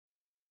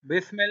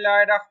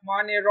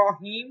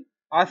Bismillahirrahmanirrahim.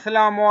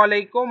 Assalamu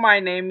alaikum. My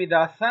name is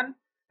Hassan,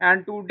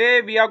 and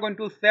today we are going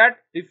to set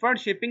different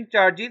shipping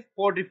charges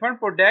for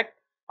different product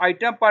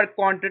item per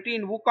quantity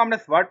in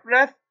WooCommerce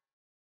WordPress.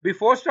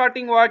 Before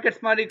starting work,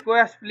 it's my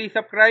request, please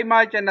subscribe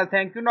my channel.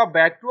 Thank you. Now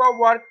back to our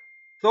work.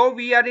 So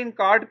we are in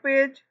cart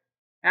page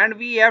and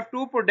we have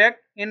two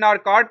products in our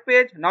cart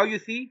page. Now you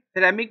see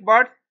ceramic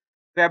birds,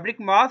 fabric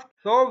mask.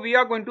 So we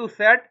are going to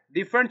set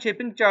different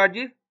shipping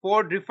charges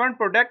for different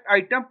product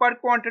item per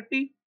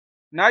quantity.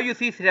 Now you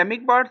see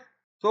ceramic birds.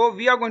 So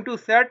we are going to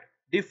set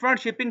different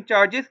shipping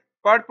charges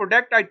per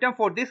product item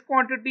for this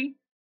quantity,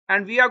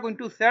 and we are going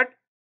to set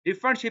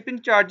different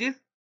shipping charges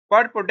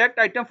per product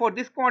item for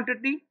this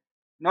quantity.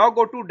 Now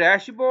go to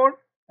dashboard.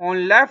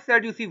 On left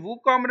side you see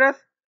WooCommerce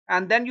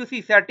and then you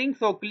see settings,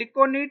 so click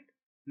on it.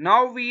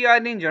 Now we are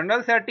in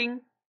general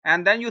setting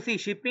and then you see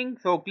shipping,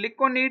 so click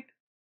on it,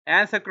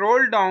 and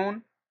scroll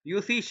down,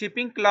 you see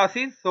shipping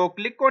classes, so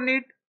click on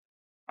it.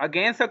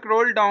 Again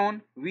scroll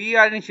down, we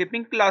are in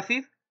shipping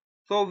classes,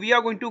 so we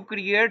are going to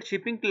create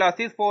shipping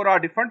classes for our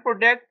different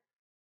product.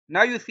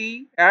 Now you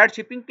see add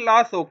shipping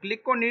class, so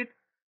click on it.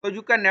 So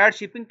you can add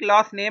shipping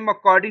class name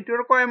according to your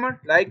requirement,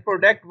 like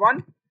product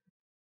 1.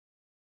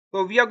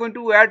 So we are going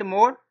to add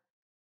more.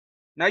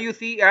 Now you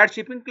see add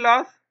shipping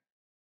class.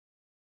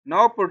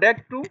 Now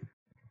product 2.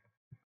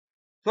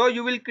 So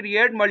you will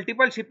create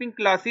multiple shipping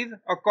classes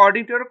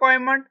according to your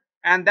requirement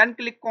and then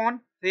click on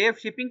save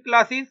shipping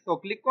classes. So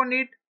click on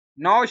it.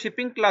 Now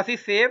shipping class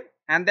is saved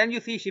and then you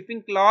see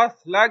shipping class,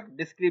 slug,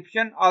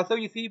 description. Also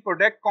you see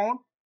product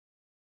count.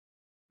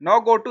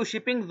 Now go to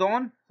shipping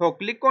zone. So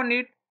click on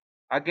it.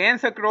 Again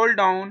scroll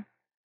down.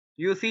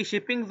 You see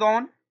shipping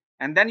zone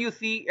and then you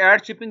see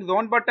add shipping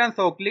zone button.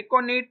 So click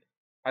on it.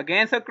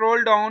 Again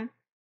scroll down.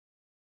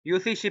 You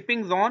see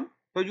shipping zone.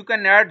 So you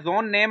can add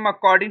zone name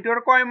according to your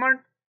requirement.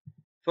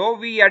 So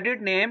we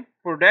added name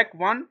product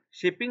 1,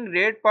 shipping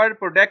rate per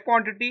product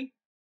quantity,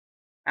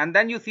 and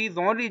then you see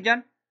zone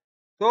region.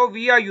 So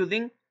we are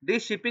using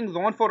this shipping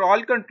zone for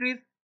all countries,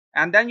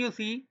 and then you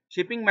see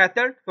shipping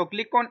method. So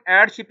click on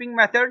add shipping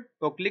method.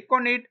 So click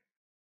on it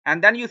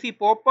and then you see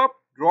pop up,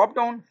 drop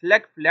down,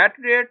 select flat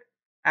rate,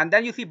 and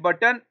then you see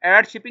button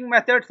add shipping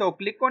method. So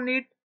click on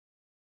it.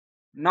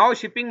 Now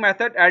shipping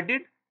method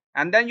added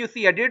and then you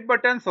see edit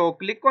button. So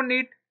click on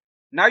it.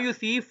 Now you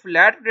see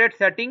flat rate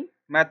setting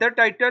method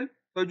title.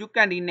 So you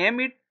can rename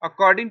it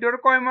according to your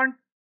requirement,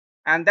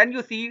 and then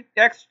you see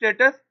text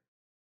status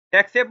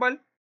taxable.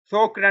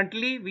 So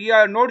currently we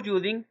are not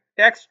using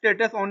text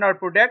status on our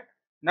product.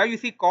 Now you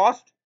see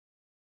cost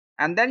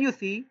and then you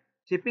see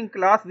shipping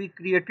class we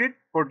created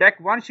product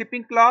 1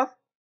 shipping class,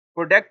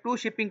 product 2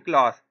 shipping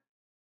class.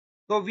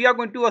 So we are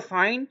going to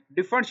assign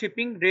different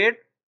shipping rate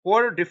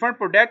for different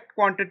product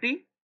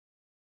quantity.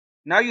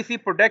 Now you see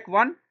product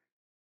 1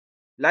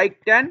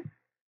 like 10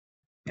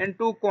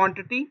 into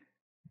quantity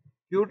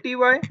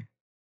QTY,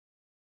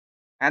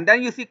 and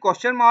then you see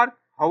question mark,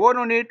 hover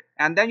on it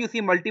and then you see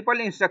multiple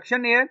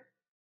instruction here.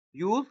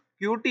 Use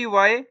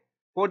QTY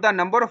for the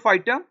number of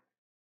item.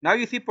 Now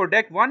you see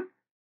product 1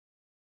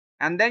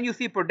 and then you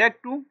see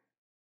product 2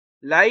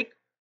 like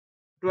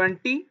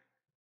 20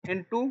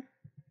 into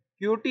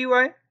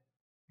QTY.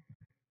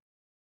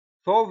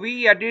 So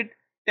we added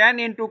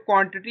 10 into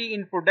quantity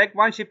in product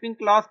 1 shipping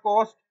class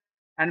cost,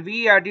 and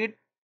we added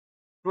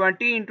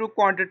 20 into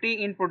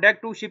quantity in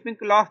product 2 shipping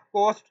class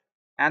cost,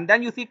 and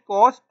then you see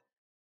cost.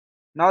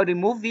 Now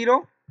remove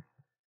 0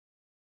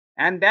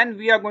 and then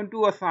we are going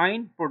to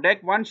assign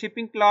product 1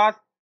 shipping class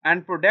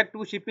and product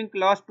 2 shipping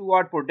class to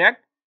our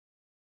product.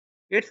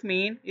 It's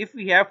mean if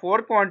we have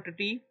 4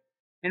 quantity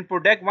in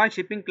product 1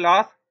 shipping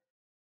class,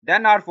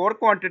 then our 4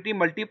 quantity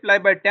multiply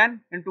by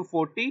 10 into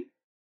 40,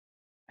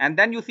 and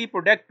then you see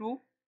product 2,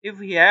 if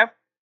we have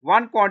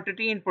 1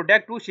 quantity in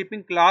product 2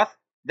 shipping class,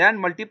 then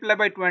multiply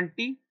by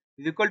 20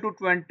 is equal to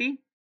 20.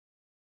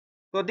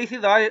 So this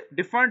is our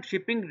different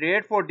shipping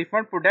rate for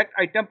different product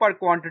item per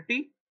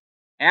quantity,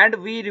 and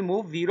we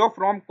remove 0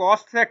 from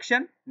cost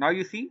section. Now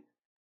you see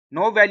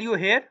no value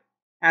here,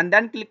 and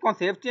then click on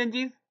save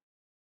changes.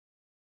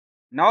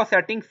 Now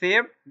settings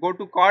saved, go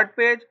to cart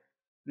page.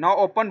 Now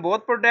open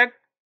both product.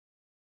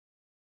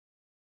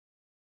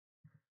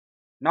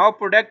 Now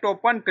product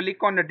open,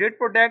 click on edit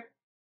product.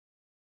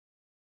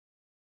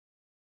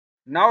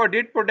 Now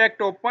edit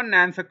product open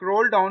and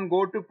scroll down,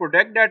 go to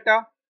product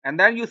data and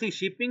then you see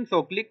shipping,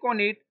 so click on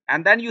it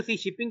and then you see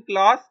shipping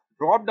class,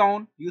 drop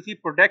down, you see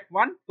product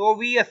 1. So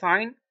we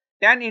assign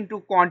 10 into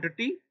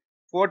quantity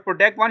for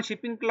product 1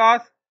 shipping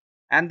class,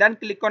 and then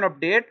click on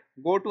update,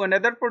 go to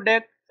another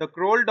product,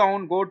 scroll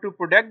down, go to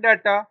product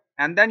data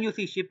and then you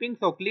see shipping,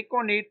 so click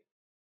on it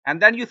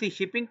and then you see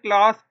shipping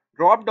class,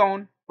 drop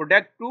down,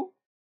 product 2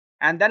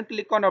 and then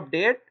click on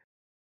update.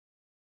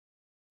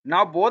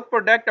 Now both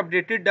product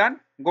updated done.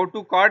 Go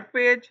to cart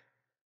page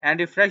and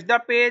refresh the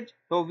page.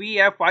 So we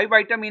have 5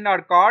 items in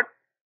our cart.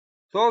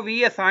 So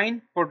we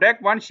assign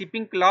product 1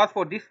 shipping class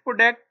for this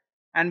product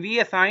and we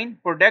assign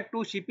product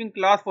 2 shipping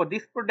class for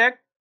this product,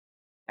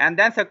 and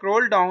then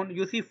scroll down,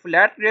 you see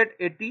flat rate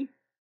 80.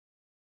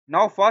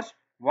 Now first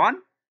 1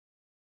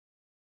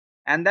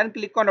 and then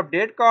click on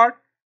update cart.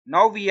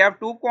 Now we have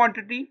two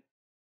quantity.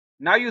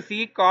 Now you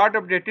see cart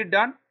updated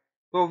done.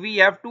 So we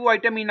have two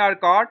items in our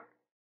cart.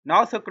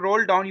 Now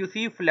scroll down, you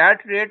see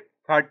flat rate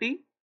 30.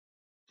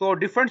 So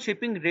different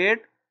shipping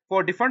rate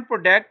for different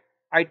product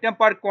item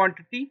per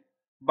quantity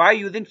by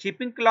using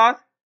shipping class,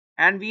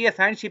 and we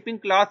assign shipping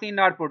class in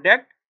our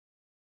product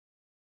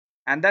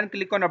and then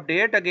click on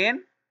update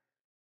again.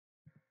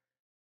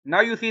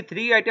 Now you see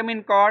three item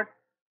in cart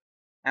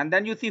and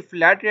then you see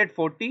flat rate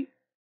 40,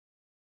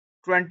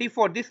 20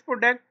 for this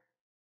product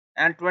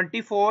and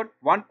 24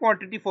 one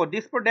quantity for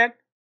this product.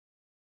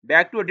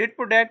 Back to edit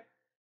product,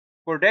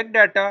 product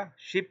data,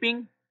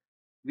 shipping.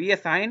 We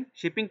assign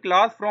shipping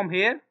class from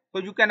here.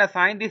 So you can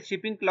assign this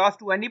shipping class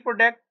to any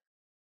product.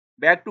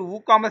 Back to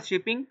WooCommerce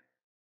shipping.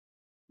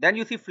 Then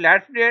you see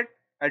flat rate,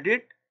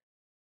 edit.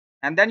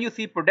 And then you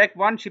see product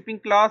 1 shipping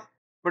class,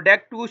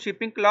 product 2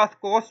 shipping class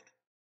cost.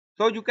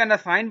 So you can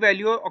assign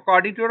value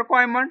according to your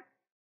requirement.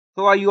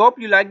 So I hope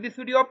you like this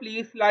video.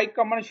 Please like,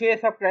 comment, share,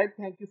 subscribe.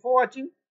 Thank you for watching.